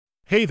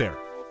Hey there,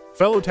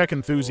 fellow tech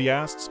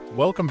enthusiasts,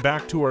 welcome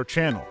back to our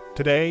channel.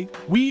 Today,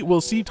 we will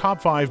see top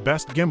 5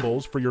 best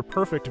gimbals for your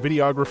perfect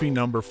videography.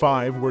 Number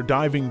 5, we're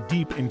diving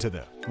deep into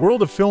the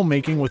world of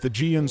filmmaking with the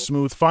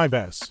silky-smooth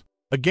 5S,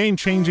 a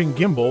game-changing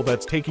gimbal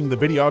that's taking the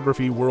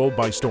videography world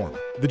by storm.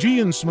 The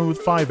silky-smooth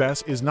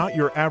 5S is not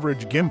your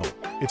average gimbal,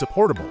 it's a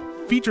portable,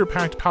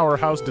 feature-packed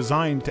powerhouse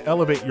designed to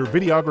elevate your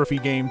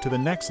videography game to the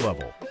next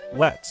level.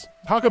 Let's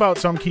talk about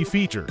some key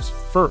features.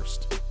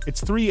 First,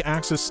 its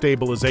 3-axis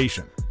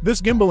stabilization. This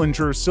gimbal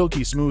ensures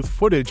silky smooth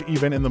footage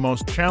even in the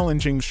most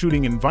challenging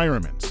shooting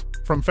environments,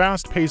 from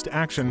fast-paced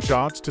action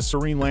shots to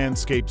serene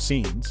landscape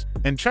scenes.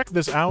 And check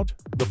this out,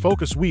 the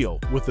focus wheel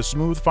with the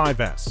Smooth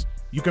 5S.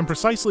 You can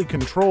precisely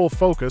control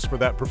focus for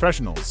that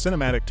professional,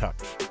 cinematic touch.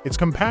 Its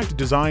compact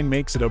design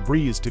makes it a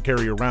breeze to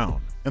carry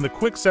around, and the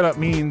quick setup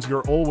means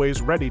you're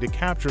always ready to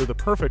capture the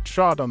perfect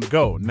shot on the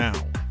go. Now,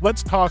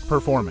 let's talk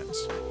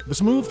performance. The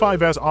Smooth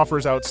 5S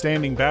offers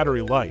outstanding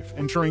battery life,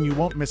 ensuring you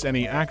won't miss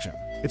any action.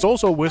 It's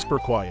also whisper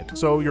quiet,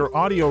 so your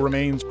audio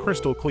remains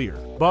crystal clear.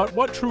 But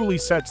what truly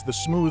sets the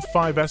Smooth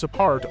 5S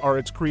apart are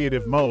its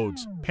creative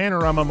modes.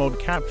 Panorama mode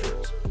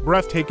captures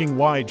breathtaking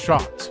wide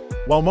shots,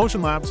 while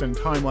motion-lapse and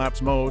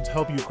time-lapse modes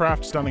help you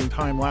craft stunning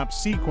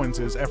time-lapse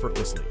sequences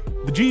effortlessly.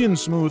 The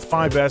silky-smooth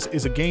 5S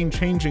is a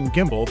game-changing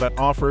gimbal that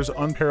offers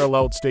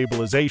unparalleled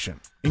stabilization,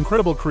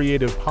 incredible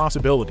creative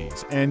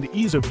possibilities, and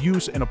ease of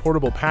use in a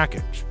portable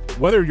package.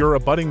 Whether you're a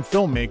budding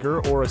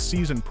filmmaker or a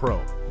seasoned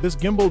pro, this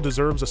gimbal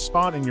deserves a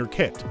spot in your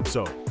kit.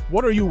 So,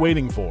 what are you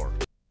waiting for?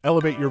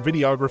 Elevate your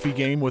videography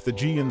game with the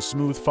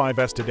silky-smooth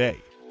 5S today.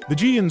 The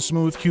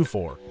silky-smooth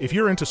Q4. If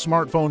you're into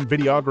smartphone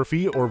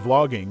videography or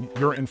vlogging,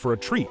 you're in for a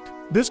treat.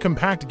 This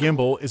compact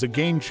gimbal is a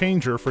game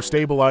changer for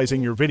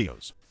stabilizing your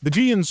videos. The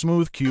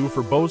silky-smooth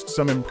Q4 boasts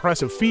some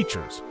impressive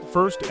features.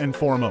 First and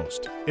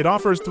foremost, it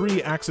offers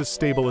 3-axis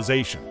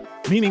stabilization,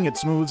 meaning it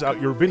smooths out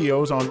your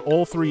videos on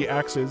all 3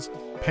 axes: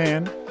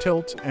 pan,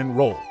 tilt, and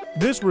roll.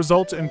 This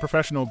results in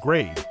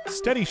professional-grade,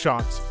 steady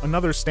shots.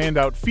 Another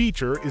standout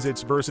feature is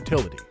its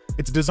versatility.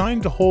 It's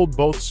designed to hold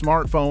both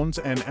smartphones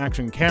and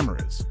action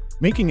cameras,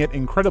 making it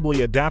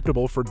incredibly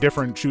adaptable for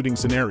different shooting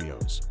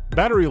scenarios.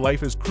 Battery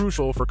life is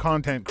crucial for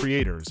content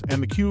creators,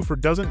 and the Q4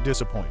 doesn't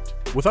disappoint.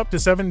 With up to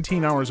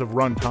 17 hours of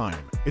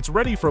runtime, it's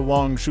ready for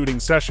long shooting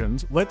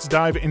sessions. Let's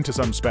dive into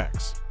some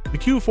specs. The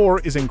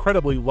Q4 is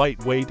incredibly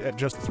lightweight at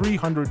just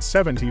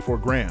 374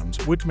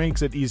 grams, which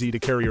makes it easy to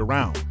carry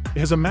around. It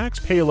has a max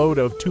payload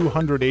of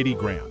 280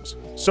 grams,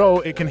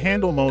 so it can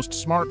handle most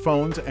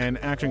smartphones and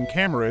action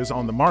cameras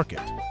on the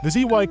market. The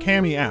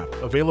ZY-Cami app,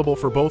 available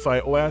for both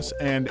iOS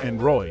and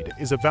Android,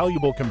 is a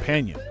valuable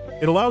companion.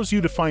 It allows you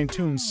to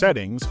fine-tune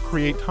settings,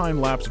 create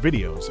time-lapse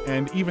videos,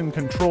 and even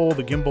control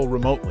the gimbal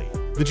remotely.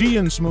 The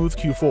silky-smooth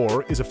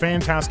Q4 is a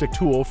fantastic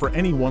tool for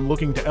anyone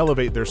looking to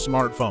elevate their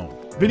smartphone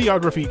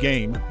videography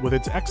game. With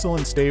its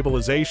excellent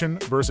stabilization,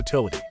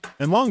 versatility,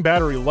 and long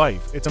battery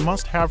life, it's a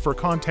must-have for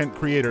content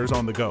creators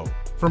on the go.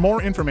 For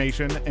more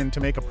information and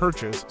to make a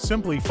purchase,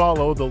 simply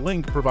follow the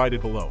link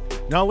provided below.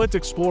 Now let's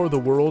explore the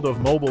world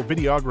of mobile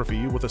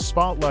videography with a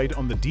spotlight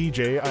on the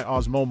DJI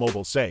Osmo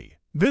Mobile SE.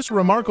 This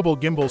remarkable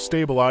gimbal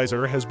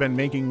stabilizer has been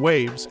making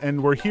waves,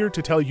 and we're here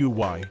to tell you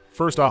why.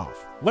 First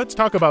off, let's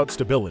talk about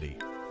stability.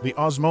 The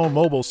Osmo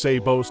Mobile SE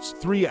boasts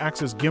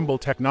 3-axis gimbal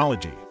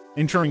technology,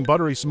 ensuring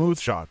buttery smooth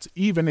shots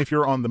even if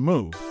you're on the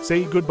move.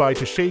 Say goodbye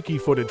to shaky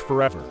footage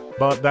forever.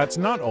 But that's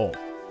not all.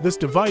 This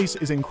device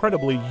is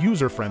incredibly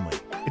user-friendly.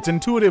 Its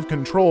intuitive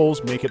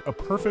controls make it a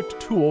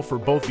perfect tool for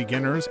both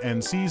beginners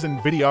and seasoned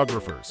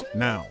videographers.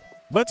 Now,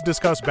 let's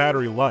discuss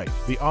battery life.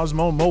 The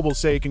Osmo Mobile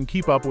SE can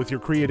keep up with your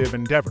creative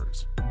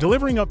endeavors,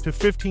 delivering up to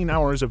 15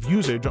 hours of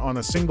usage on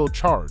a single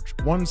charge.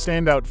 One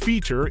standout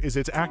feature is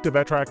its Active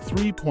Track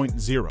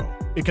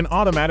 3.0. It can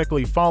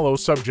automatically follow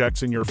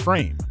subjects in your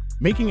frame,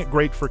 making it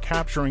great for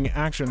capturing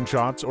action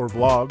shots or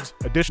vlogs.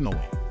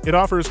 Additionally, it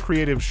offers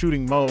creative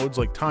shooting modes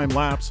like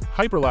time-lapse,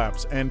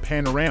 hyperlapse, and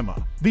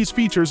panorama. These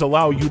features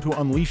allow you to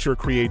unleash your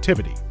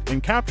creativity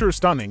and capture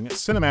stunning,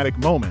 cinematic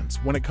moments.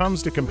 When it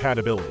comes to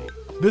compatibility,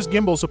 this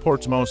gimbal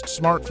supports most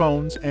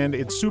smartphones, and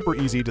it's super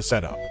easy to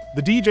set up.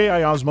 The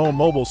DJI Osmo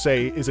Mobile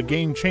SE is a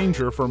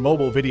game-changer for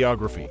mobile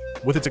videography.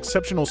 With its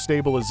exceptional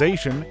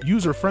stabilization,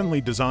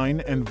 user-friendly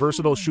design, and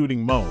versatile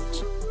shooting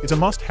modes, it's a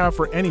must-have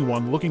for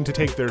anyone looking to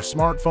take their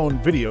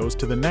smartphone videos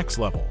to the next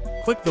level.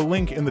 Click the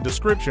link in the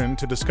description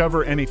to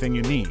discover anything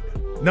you need.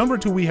 Number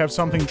 2, we have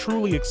something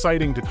truly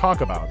exciting to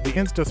talk about: the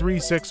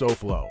Insta360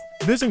 Flow.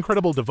 This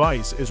incredible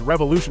device is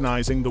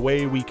revolutionizing the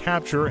way we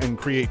capture and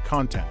create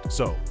content.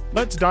 So,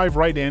 let's dive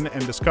right in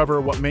and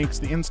discover what makes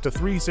the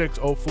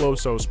Insta360 Flow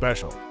so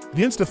special.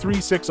 The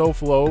Insta360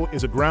 Flow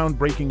is a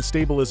groundbreaking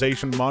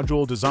stabilization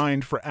module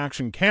designed for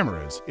action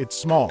cameras. It's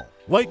small,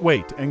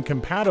 lightweight, and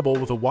compatible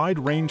with a wide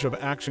range of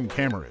action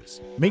cameras,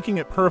 making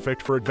it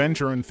perfect for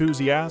adventure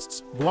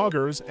enthusiasts,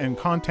 vloggers, and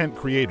content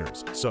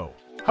creators. So,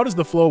 How does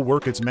the Flow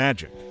work its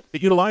magic?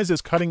 It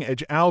utilizes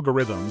cutting-edge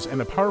algorithms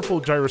and a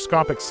powerful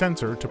gyroscopic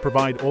sensor to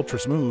provide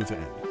ultra-smooth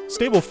and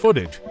stable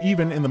footage,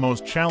 even in the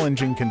most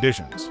challenging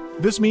conditions.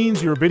 This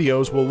means your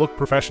videos will look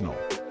professional,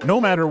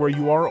 no matter where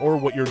you are or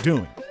what you're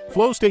doing.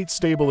 Flow state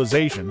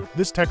stabilization.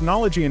 This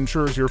technology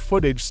ensures your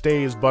footage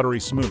stays buttery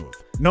smooth,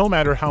 no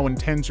matter how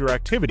intense your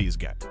activities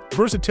get.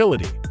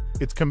 Versatility.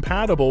 It's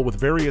compatible with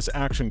various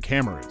action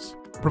cameras,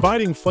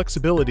 providing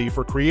flexibility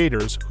for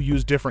creators who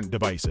use different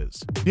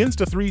devices. The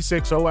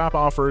Insta360 app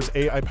offers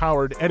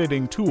AI-powered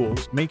editing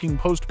tools, making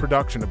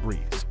post-production a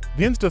breeze.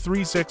 The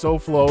Insta360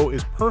 Flow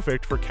is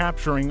perfect for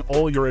capturing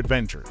all your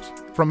adventures,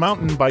 from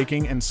mountain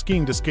biking and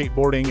skiing to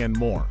skateboarding and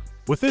more.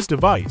 With this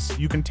device,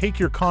 you can take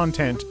your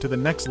content to the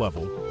next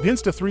level. The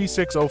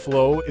Insta360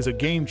 Flow is a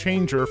game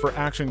changer for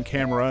action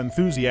camera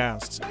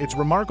enthusiasts. Its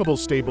remarkable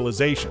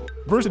stabilization,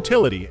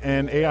 versatility,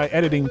 and AI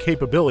editing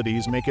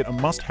capabilities make it a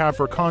must-have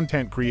for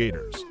content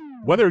creators.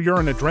 Whether you're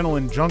an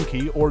adrenaline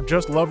junkie or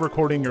just love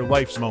recording your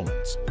life's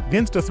moments, the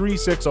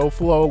Insta360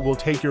 Flow will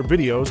take your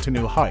videos to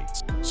new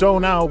heights. So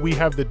now we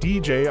have the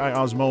DJI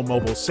Osmo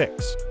Mobile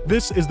 6.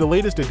 This is the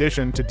latest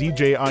addition to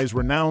DJI's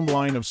renowned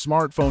line of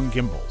smartphone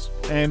gimbals,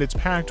 and it's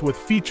packed with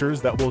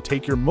features that will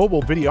take your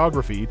mobile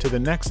videography to the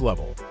next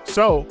level.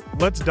 So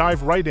let's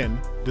dive right in,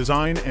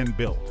 design and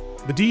build.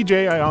 The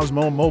DJI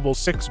Osmo Mobile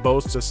 6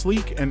 boasts a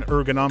sleek and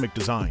ergonomic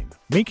design,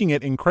 making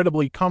it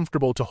incredibly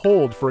comfortable to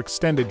hold for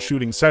extended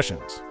shooting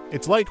sessions.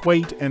 It's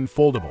lightweight and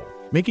foldable,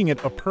 making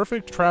it a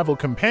perfect travel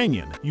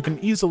companion. You can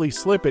easily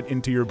slip it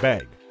into your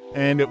bag,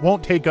 and it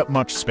won't take up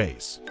much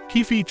space.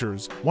 Key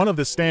features. One of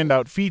the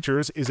standout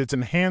features is its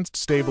enhanced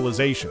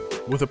stabilization.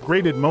 With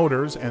upgraded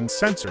motors and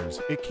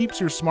sensors, it keeps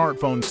your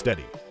smartphone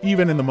steady,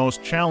 even in the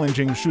most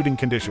challenging shooting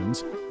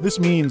conditions. This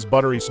means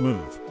buttery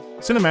smooth.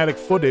 Cinematic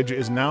footage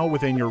is now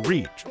within your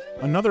reach.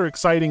 Another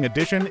exciting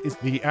addition is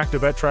the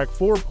ActiveTrack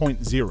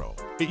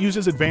 4.0. It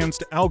uses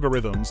advanced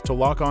algorithms to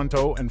lock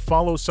onto and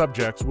follow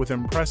subjects with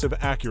impressive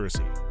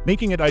accuracy,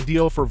 making it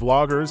ideal for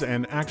vloggers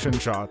and action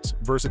shots.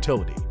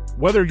 Versatility.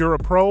 Whether you're a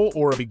pro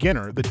or a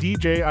beginner, the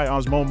DJI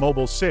Osmo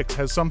Mobile 6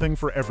 has something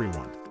for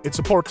everyone. It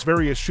supports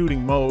various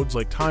shooting modes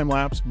like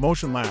time-lapse,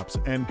 motion-lapse,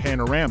 and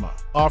panorama,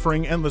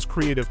 offering endless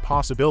creative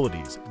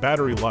possibilities.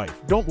 Battery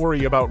life. Don't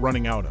worry about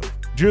running out of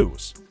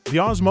juice. The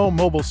Osmo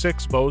Mobile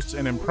 6 boasts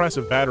an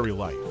impressive battery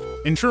life,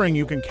 ensuring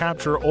you can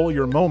capture all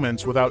your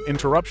moments without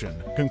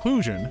interruption.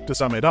 Conclusion. To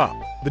sum it up,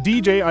 the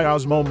DJI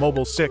Osmo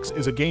Mobile 6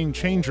 is a game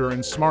changer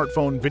in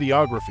smartphone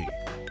videography.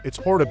 Its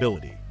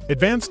portability,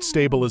 advanced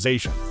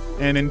stabilization,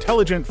 and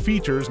intelligent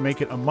features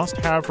make it a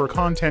must-have for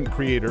content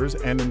creators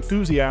and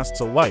enthusiasts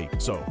alike.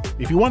 So,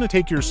 if you want to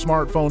take your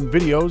smartphone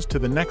videos to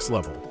the next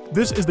level,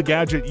 this is the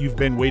gadget you've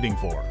been waiting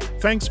for.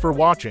 Thanks for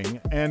watching,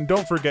 and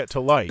don't forget to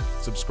like,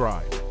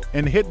 subscribe,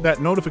 and hit that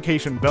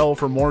notification bell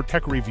for more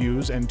tech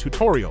reviews and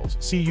tutorials.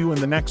 See you in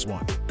the next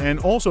one. And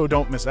also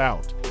don't miss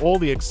out. All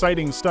the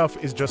exciting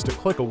stuff is just a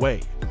click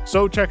away.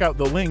 So check out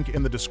the link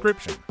in the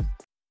description.